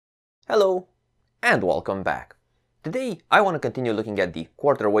Hello and welcome back. Today I want to continue looking at the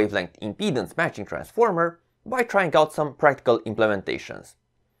quarter wavelength impedance matching transformer by trying out some practical implementations.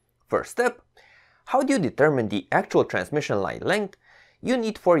 First step, how do you determine the actual transmission line length you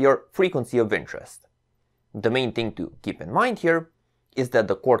need for your frequency of interest? The main thing to keep in mind here is that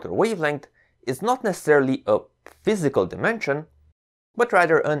the quarter wavelength is not necessarily a physical dimension, but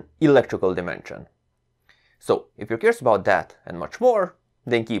rather an electrical dimension. So if you're curious about that and much more,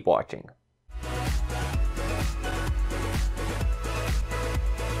 then keep watching.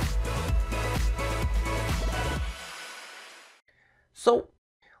 So,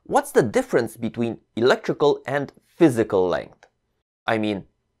 what's the difference between electrical and physical length? I mean,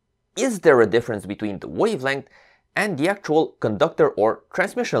 is there a difference between the wavelength and the actual conductor or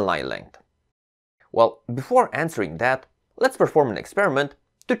transmission line length? Well, before answering that, let's perform an experiment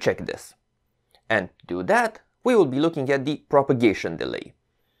to check this. And to do that, we will be looking at the propagation delay,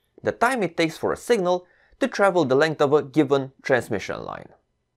 the time it takes for a signal to travel the length of a given transmission line.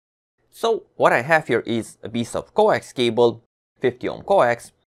 So what I have here is a piece of coax cable, 50 ohm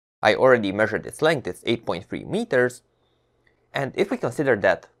coax. I already measured its length, it's 8.3 meters. And if we consider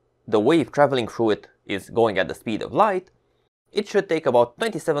that the wave traveling through it is going at the speed of light, it should take about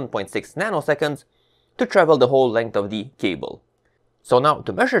 27.6 nanoseconds to travel the whole length of the cable. So now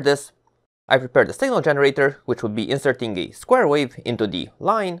to measure this, I prepared a signal generator, which would be inserting a square wave into the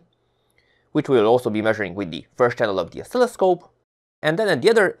line, which we will also be measuring with the first channel of the oscilloscope. And then at the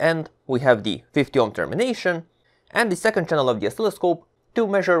other end, we have the 50 ohm termination and the second channel of the oscilloscope to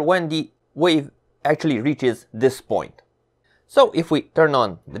measure when the wave actually reaches this point. So if we turn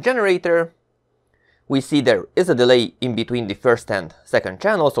on the generator, we see there is a delay in between the first and second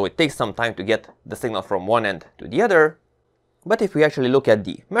channel, so it takes some time to get the signal from one end to the other. But if we actually look at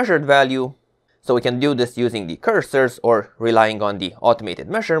the measured value, so we can do this using the cursors or relying on the automated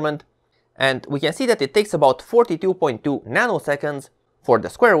measurement, and we can see that it takes about 42.2 nanoseconds for the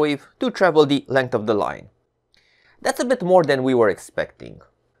square wave to travel the length of the line. That's a bit more than we were expecting.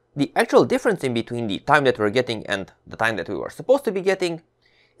 The actual difference in between the time that we're getting and the time that we were supposed to be getting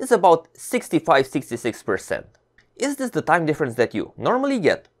is about 65–66%. Is this the time difference that you normally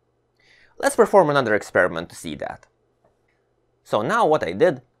get? Let's perform another experiment to see that. So now what I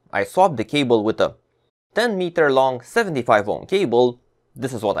did, I swapped the cable with a 10 meter long 75 ohm cable.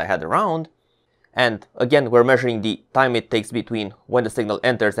 This is what I had around. And again, we're measuring the time it takes between when the signal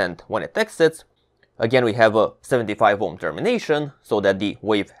enters and when it exits. Again, we have a 75 ohm termination so that the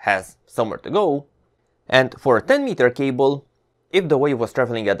wave has somewhere to go. And for a 10 meter cable, if the wave was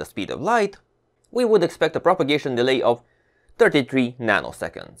traveling at the speed of light, we would expect a propagation delay of 33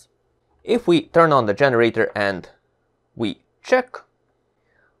 nanoseconds. If we turn on the generator and we check,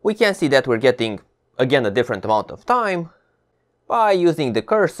 we can see that we're getting again a different amount of time. By using the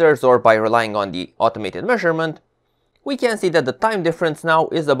cursors or by relying on the automated measurement, we can see that the time difference now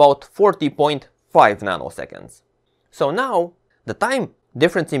is about 40.5 nanoseconds. So now the time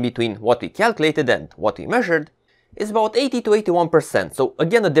difference in between what we calculated and what we measured is about 80–81%, so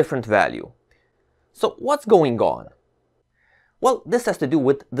again a different value. So what's going on? Well, this has to do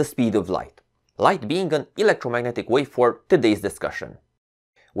with the speed of light. Light being an electromagnetic wave for today's discussion.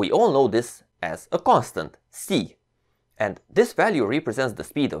 We all know this as a constant, c, and this value represents the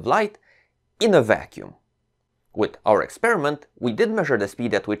speed of light in a vacuum. With our experiment, we did measure the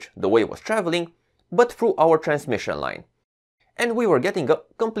speed at which the wave was traveling, but through our transmission line, and we were getting a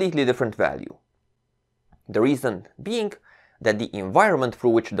completely different value. The reason being that the environment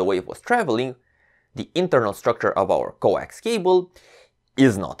through which the wave was traveling, the internal structure of our coax cable,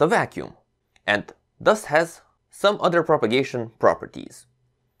 is not a vacuum, and thus has some other propagation properties.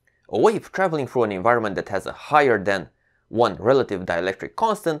 A wave traveling through an environment that has a higher than 1 relative dielectric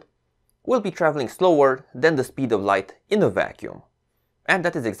constant will be traveling slower than the speed of light in a vacuum. And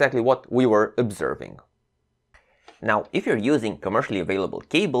that is exactly what we were observing. Now, if you're using commercially available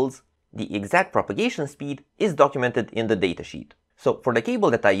cables, the exact propagation speed is documented in the datasheet. So for the cable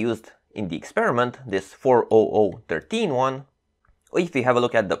that I used in the experiment, this 40013 one, if you have a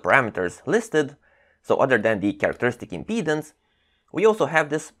look at the parameters listed, so other than the characteristic impedance, we also have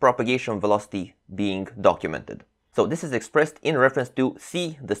this propagation velocity being documented. So this is expressed in reference to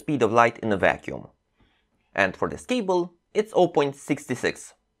c, the speed of light in a vacuum. And for this cable, it's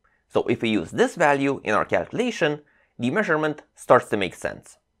 0.66. So if we use this value in our calculation, the measurement starts to make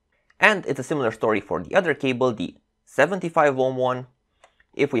sense. And it's a similar story for the other cable, the 75 ohm one.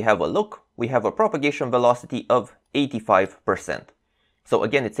 If we have a look, we have a propagation velocity of 85%. So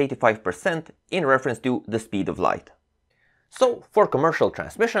again, it's 85% in reference to the speed of light. So for commercial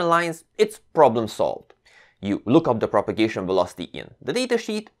transmission lines, it's problem solved. You look up the propagation velocity in the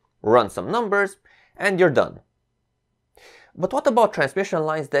datasheet, run some numbers, and you're done. But what about transmission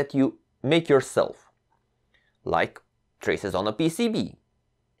lines that you make yourself, like traces on a PCB?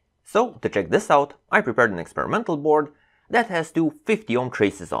 So, to check this out, I prepared an experimental board that has two 50 ohm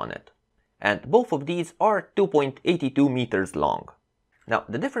traces on it, and both of these are 2.82 meters long. Now,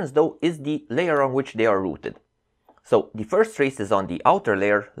 the difference though is the layer on which they are routed. So, the first trace is on the outer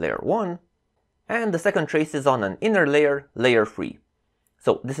layer, layer 1, and the second trace is on an inner layer, layer 3.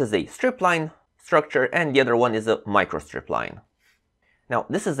 So, this is a strip line structure and the other one is a microstrip line. Now,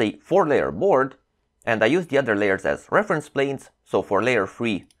 this is a 4-layer board, and I use the other layers as reference planes. So for layer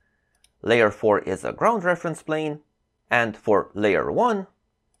 3, layer 4 is a ground reference plane, and for layer 1,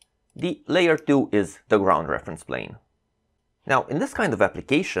 the layer 2 is the ground reference plane. Now, in this kind of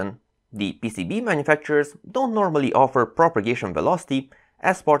application, the PCB manufacturers don't normally offer propagation velocity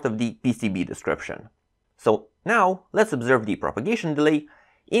as part of the PCB description. So now, let's observe the propagation delay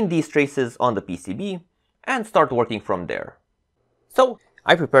in these traces on the PCB and start working from there. So,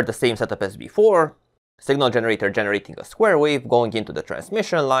 I prepared the same setup as before, signal generator generating a square wave going into the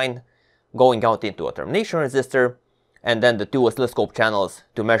transmission line, going out into a termination resistor, and then the two oscilloscope channels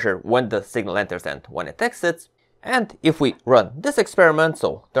to measure when the signal enters and when it exits. And if we run this experiment,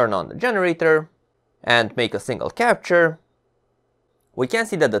 so turn on the generator and make a single capture, we can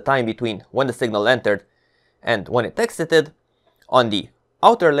see that the time between when the signal entered and when it exited on the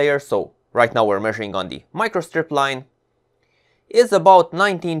outer layer, so right now we're measuring on the microstrip line, is about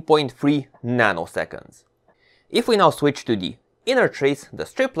 19.3 nanoseconds. If we now switch to the inner trace, the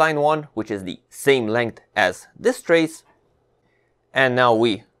strip line one, which is the same length as this trace, and now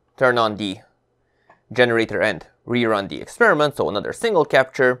we turn on the generator and rerun the experiment, so another single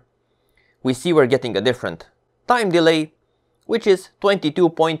capture, we see we're getting a different time delay, which is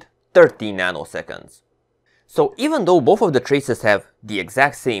 22.30 nanoseconds. So even though both of the traces have the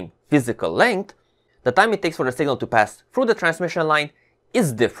exact same physical length, the time it takes for the signal to pass through the transmission line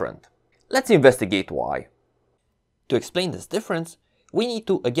is different. Let's investigate why. To explain this difference, we need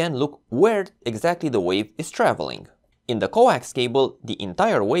to again look where exactly the wave is traveling. In the coax cable, the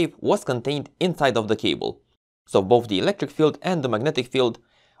entire wave was contained inside of the cable. So both the electric field and the magnetic field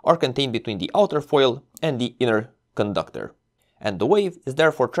are contained between the outer foil and the inner conductor. And the wave is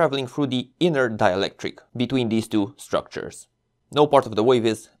therefore traveling through the inner dielectric between these two structures. No part of the wave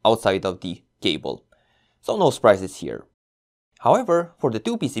is outside of the cable, so no surprises here. However, for the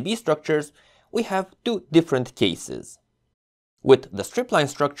two PCB structures, we have two different cases. With the stripline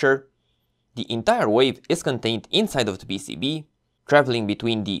structure, the entire wave is contained inside of the PCB, traveling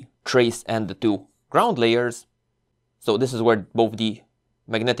between the trace and the two ground layers. So this is where both the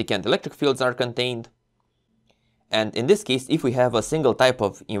magnetic and electric fields are contained. And in this case, if we have a single type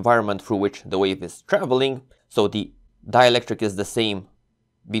of environment through which the wave is traveling, so the dielectric is the same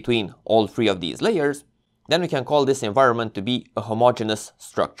between all three of these layers, then we can call this environment to be a homogeneous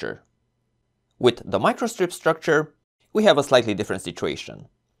structure. With the microstrip structure, we have a slightly different situation.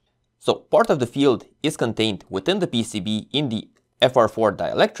 So part of the field is contained within the PCB in the FR4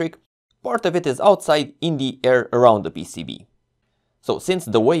 dielectric, part of it is outside in the air around the PCB. So since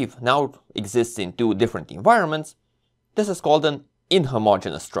the wave now exists in two different environments, this is called an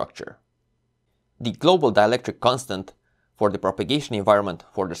inhomogeneous structure. The global dielectric constant for the propagation environment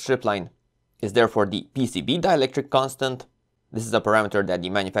for the strip line is therefore the PCB dielectric constant. This is a parameter that the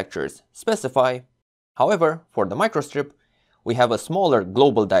manufacturers specify. However, for the microstrip, we have a smaller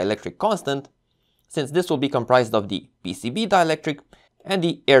global dielectric constant, since this will be comprised of the PCB dielectric and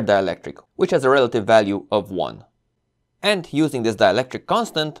the air dielectric, which has a relative value of 1. And using this dielectric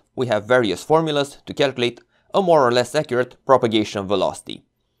constant, we have various formulas to calculate a more or less accurate propagation velocity.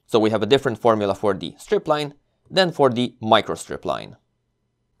 So we have a different formula for the strip line than for the microstrip line.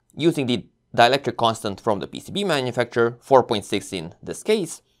 Using the dielectric constant from the PCB manufacturer, 4.6 in this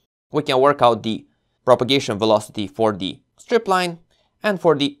case, we can work out the propagation velocity for the strip line and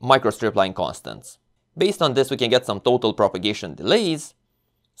for the microstrip line constants. Based on this, we can get some total propagation delays.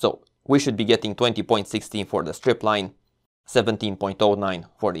 So we should be getting 20.16 for the strip line, 17.09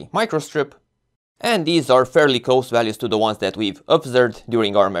 for the microstrip, and these are fairly close values to the ones that we've observed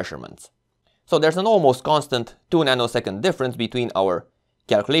during our measurements. So there's an almost constant 2 nanosecond difference between our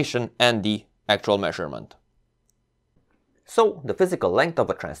calculation and the actual measurement. So the physical length of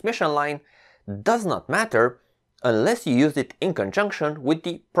a transmission line does not matter unless you use it in conjunction with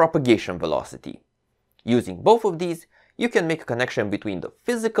the propagation velocity. Using both of these, you can make a connection between the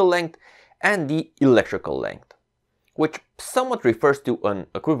physical length and the electrical length, which somewhat refers to an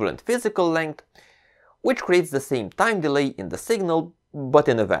equivalent physical length, which creates the same time delay in the signal, but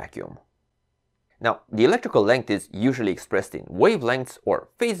in a vacuum. Now, the electrical length is usually expressed in wavelengths or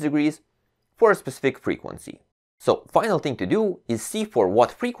phase degrees for a specific frequency. So, final thing to do is see for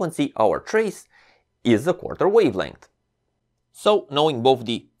what frequency our trace is a quarter wavelength. So, knowing both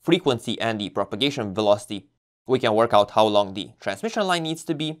the frequency and the propagation velocity, we can work out how long the transmission line needs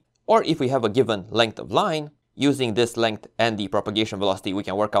to be, or if we have a given length of line, using this length and the propagation velocity, we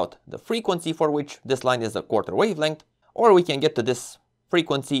can work out the frequency for which this line is a quarter wavelength, or we can get to this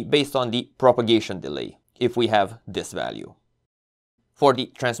frequency based on the propagation delay, if we have this value. For the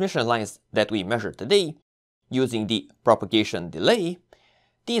transmission lines that we measure today, using the propagation delay,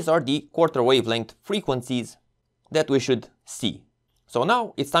 these are the quarter wavelength frequencies that we should see. So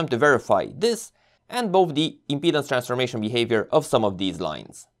now it's time to verify this and both the impedance transformation behavior of some of these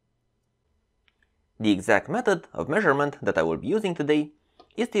lines. The exact method of measurement that I will be using today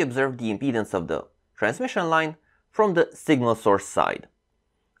is to observe the impedance of the transmission line from the signal source side.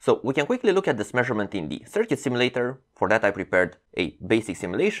 So we can quickly look at this measurement in the circuit simulator. For that I prepared a basic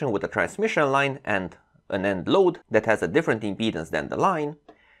simulation with a transmission line and an end load that has a different impedance than the line.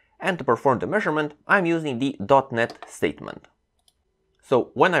 And to perform the measurement, I'm using the .NET statement.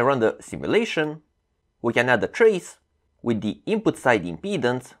 So when I run the simulation, we can add a trace with the input side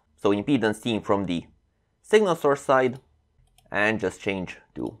impedance, so impedance seen from the signal source side, and just change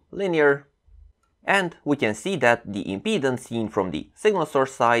to linear. And we can see that the impedance seen from the signal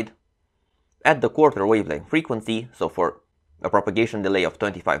source side at the quarter wavelength frequency, so for a propagation delay of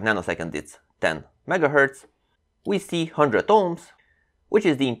 25 nanoseconds it's 10 megahertz, we see 100 ohms, which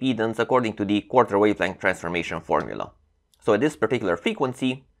is the impedance according to the quarter wavelength transformation formula. So at this particular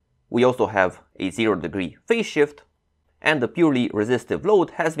frequency, we also have a 0-degree phase shift, and the purely resistive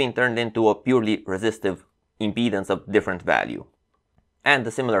load has been turned into a purely resistive impedance of different value. And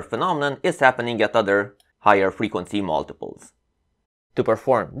a similar phenomenon is happening at other higher frequency multiples. To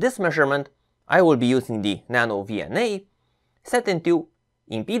perform this measurement, I will be using the Nano VNA set into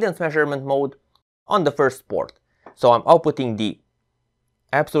impedance measurement mode on the first port. So I'm outputting the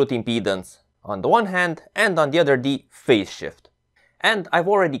absolute impedance on the one hand and on the other the phase shift. And I've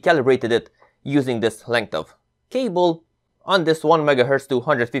already calibrated it using this length of cable on this 1 MHz to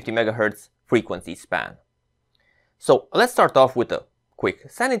 150 MHz frequency span. So let's start off with a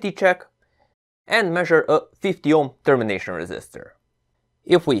quick sanity check and measure a 50 ohm termination resistor.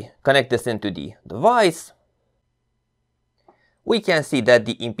 If we connect this into the device, we can see that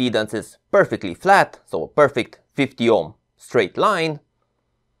the impedance is perfectly flat, so a perfect 50 ohm straight line,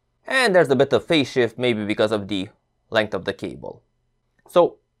 and there's a bit of phase shift maybe because of the length of the cable.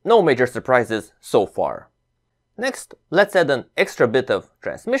 So no major surprises so far. Next, let's add an extra bit of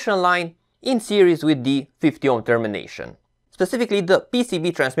transmission line in series with the 50 ohm termination, specifically the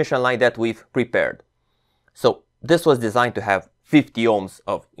PCB transmission line that we've prepared. So this was designed to have 50 ohms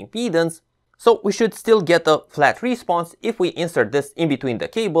of impedance, so we should still get a flat response if we insert this in between the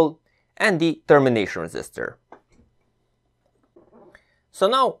cable and the termination resistor. So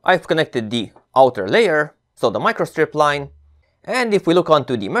now I've connected the outer layer, so the microstrip line, and if we look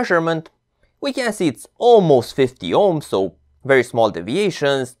onto the measurement, we can see it's almost 50 ohms, so very small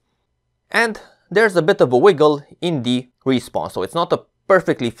deviations, and there's a bit of a wiggle in the response, so it's not a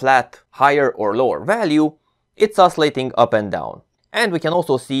perfectly flat higher or lower value, it's oscillating up and down. And we can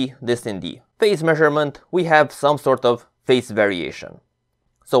also see this in the phase measurement, we have some sort of phase variation.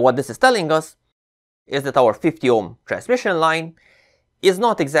 So what this is telling us is that our 50 ohm transmission line is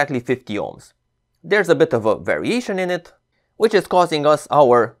not exactly 50 ohms. There's a bit of a variation in it, which is causing us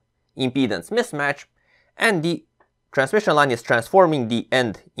our impedance mismatch, and the transmission line is transforming the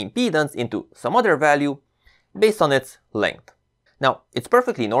end impedance into some other value based on its length. Now, it's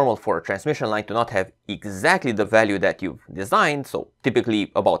perfectly normal for a transmission line to not have exactly the value that you've designed, so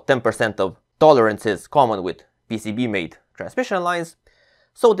typically about 10% of tolerance is common with PCB-made transmission lines,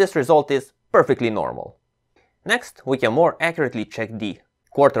 so this result is perfectly normal. Next, we can more accurately check the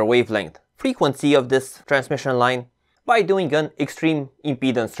quarter wavelength frequency of this transmission line by doing an extreme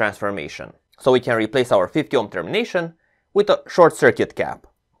impedance transformation. So we can replace our 50 ohm termination with a short circuit cap.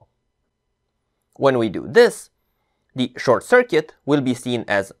 When we do this, the short circuit will be seen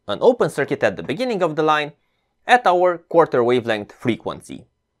as an open circuit at the beginning of the line at our quarter wavelength frequency.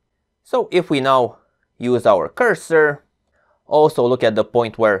 So if we now use our cursor, also look at the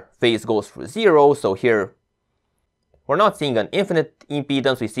point where phase goes through 0, so here we're not seeing an infinite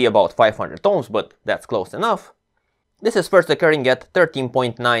impedance, we see about 500 ohms, but that's close enough. This is first occurring at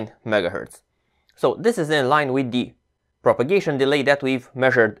 13.9 MHz. So this is in line with the propagation delay that we've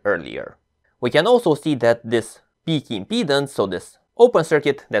measured earlier. We can also see that this peak impedance, so this open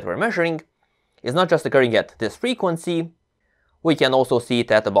circuit that we're measuring, is not just occurring at this frequency, we can also see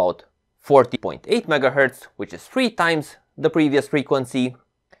it at about 40.8 MHz, which is 3 times the previous frequency,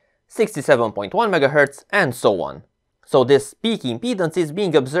 67.1 MHz, and so on. So this peak impedance is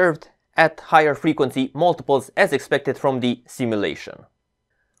being observed at higher frequency multiples as expected from the simulation.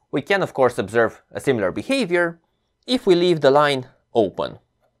 We can of course observe a similar behavior if we leave the line open.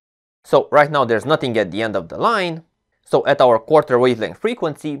 So right now there's nothing at the end of the line, so at our quarter wavelength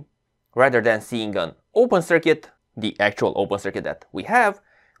frequency, rather than seeing an open circuit, the actual open circuit that we have,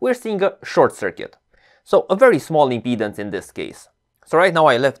 we're seeing a short circuit. So a very small impedance in this case. So right now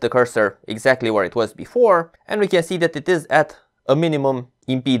I left the cursor exactly where it was before, and we can see that it is at a minimum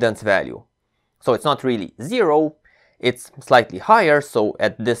impedance value. So it's not really zero, it's slightly higher, so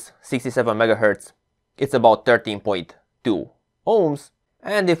at this 67 MHz, it's about 13.2 ohms.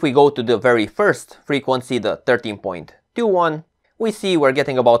 And if we go to the very first frequency, the 13.21, we see we're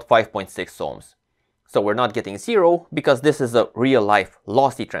getting about 5.6 ohms. So we're not getting zero because this is a real-life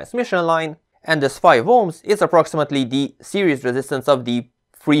lossy transmission line, and this 5 ohms is approximately the series resistance of the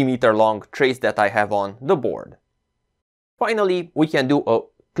 3-meter long trace that I have on the board. Finally, we can do a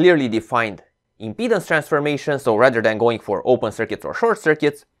clearly defined impedance transformation, so rather than going for open circuits or short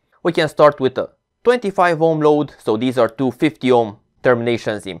circuits, we can start with a 25 ohm load, so these are two 50 ohm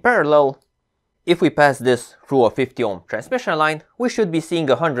terminations in parallel. If we pass this through a 50 ohm transmission line, we should be seeing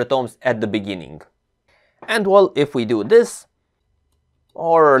 100 ohms at the beginning. And well, if we do this,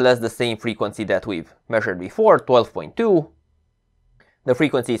 more or less the same frequency that we've measured before, 12.2, the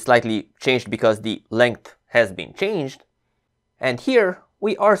frequency is slightly changed because the length has been changed. And here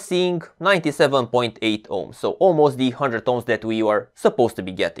we are seeing 97.8 ohms, so almost the 100 ohms that we were supposed to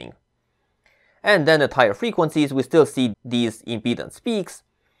be getting. And then at higher frequencies we still see these impedance peaks,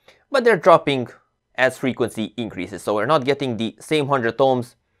 but they're dropping as frequency increases, so we're not getting the same 100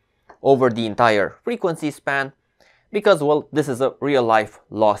 ohms over the entire frequency span, because well, this is a real-life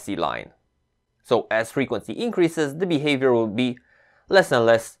lossy line. So as frequency increases, the behavior will be less and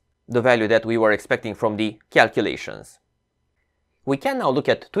less the value that we were expecting from the calculations. We can now look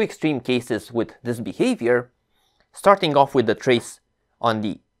at two extreme cases with this behavior, starting off with the trace on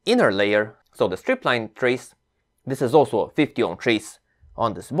the inner layer, so the strip line trace. This is also a 50 ohm trace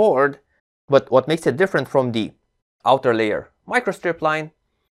on this board, but what makes it different from the outer layer microstrip line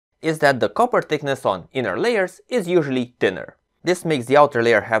is that the copper thickness on inner layers is usually thinner. This makes the outer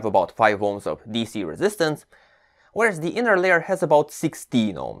layer have about 5 ohms of DC resistance, whereas the inner layer has about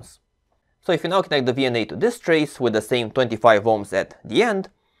 16 ohms. So if you now connect the VNA to this trace with the same 25 ohms at the end,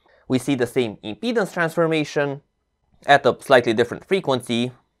 we see the same impedance transformation at a slightly different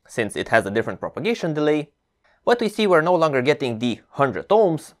frequency, since it has a different propagation delay, but we see we're no longer getting the 100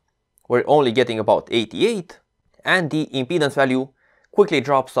 ohms, we're only getting about 88, and the impedance value quickly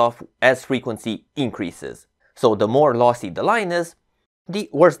drops off as frequency increases. So the more lossy the line is, the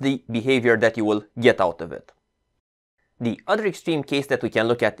worse the behavior that you will get out of it. The other extreme case that we can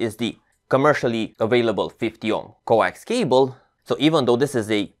look at is the commercially available 50 ohm coax cable. So even though this is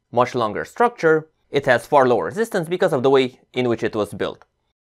a much longer structure, it has far lower resistance because of the way in which it was built.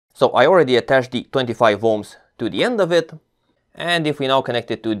 So I already attached the 25 ohms to the end of it, and if we now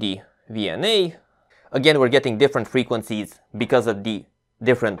connect it to the VNA, again we're getting different frequencies because of the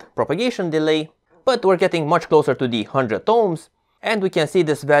different propagation delay, but we're getting much closer to the 100 ohms, and we can see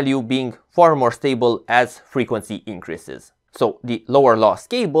this value being far more stable as frequency increases. So the lower loss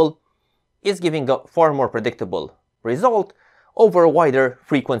cable is giving a far more predictable result over a wider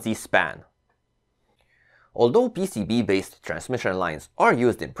frequency span. Although PCB-based transmission lines are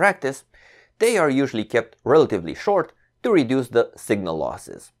used in practice, they are usually kept relatively short to reduce the signal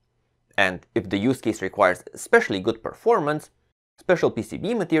losses. And if the use case requires especially good performance, special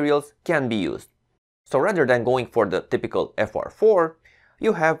PCB materials can be used. So rather than going for the typical FR4,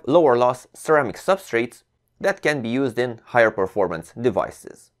 you have lower loss ceramic substrates that can be used in higher performance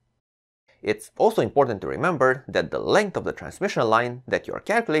devices. It's also important to remember that the length of the transmission line that you're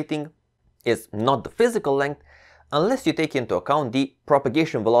calculating is not the physical length unless you take into account the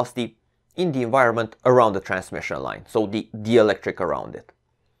propagation velocity in the environment around the transmission line, so the dielectric around it.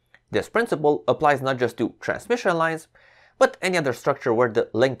 This principle applies not just to transmission lines, but any other structure where the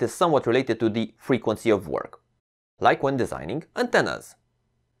length is somewhat related to the frequency of work, like when designing antennas.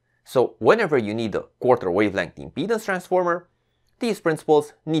 So whenever you need a quarter wavelength impedance transformer, these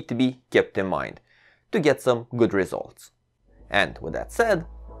principles need to be kept in mind to get some good results. And with that said,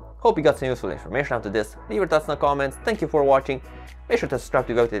 hope you got some useful information after this. Leave your thoughts in the comments. Thank you for watching. Make sure to subscribe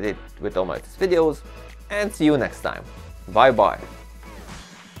to be updated with all my latest videos, and see you next time. Bye bye.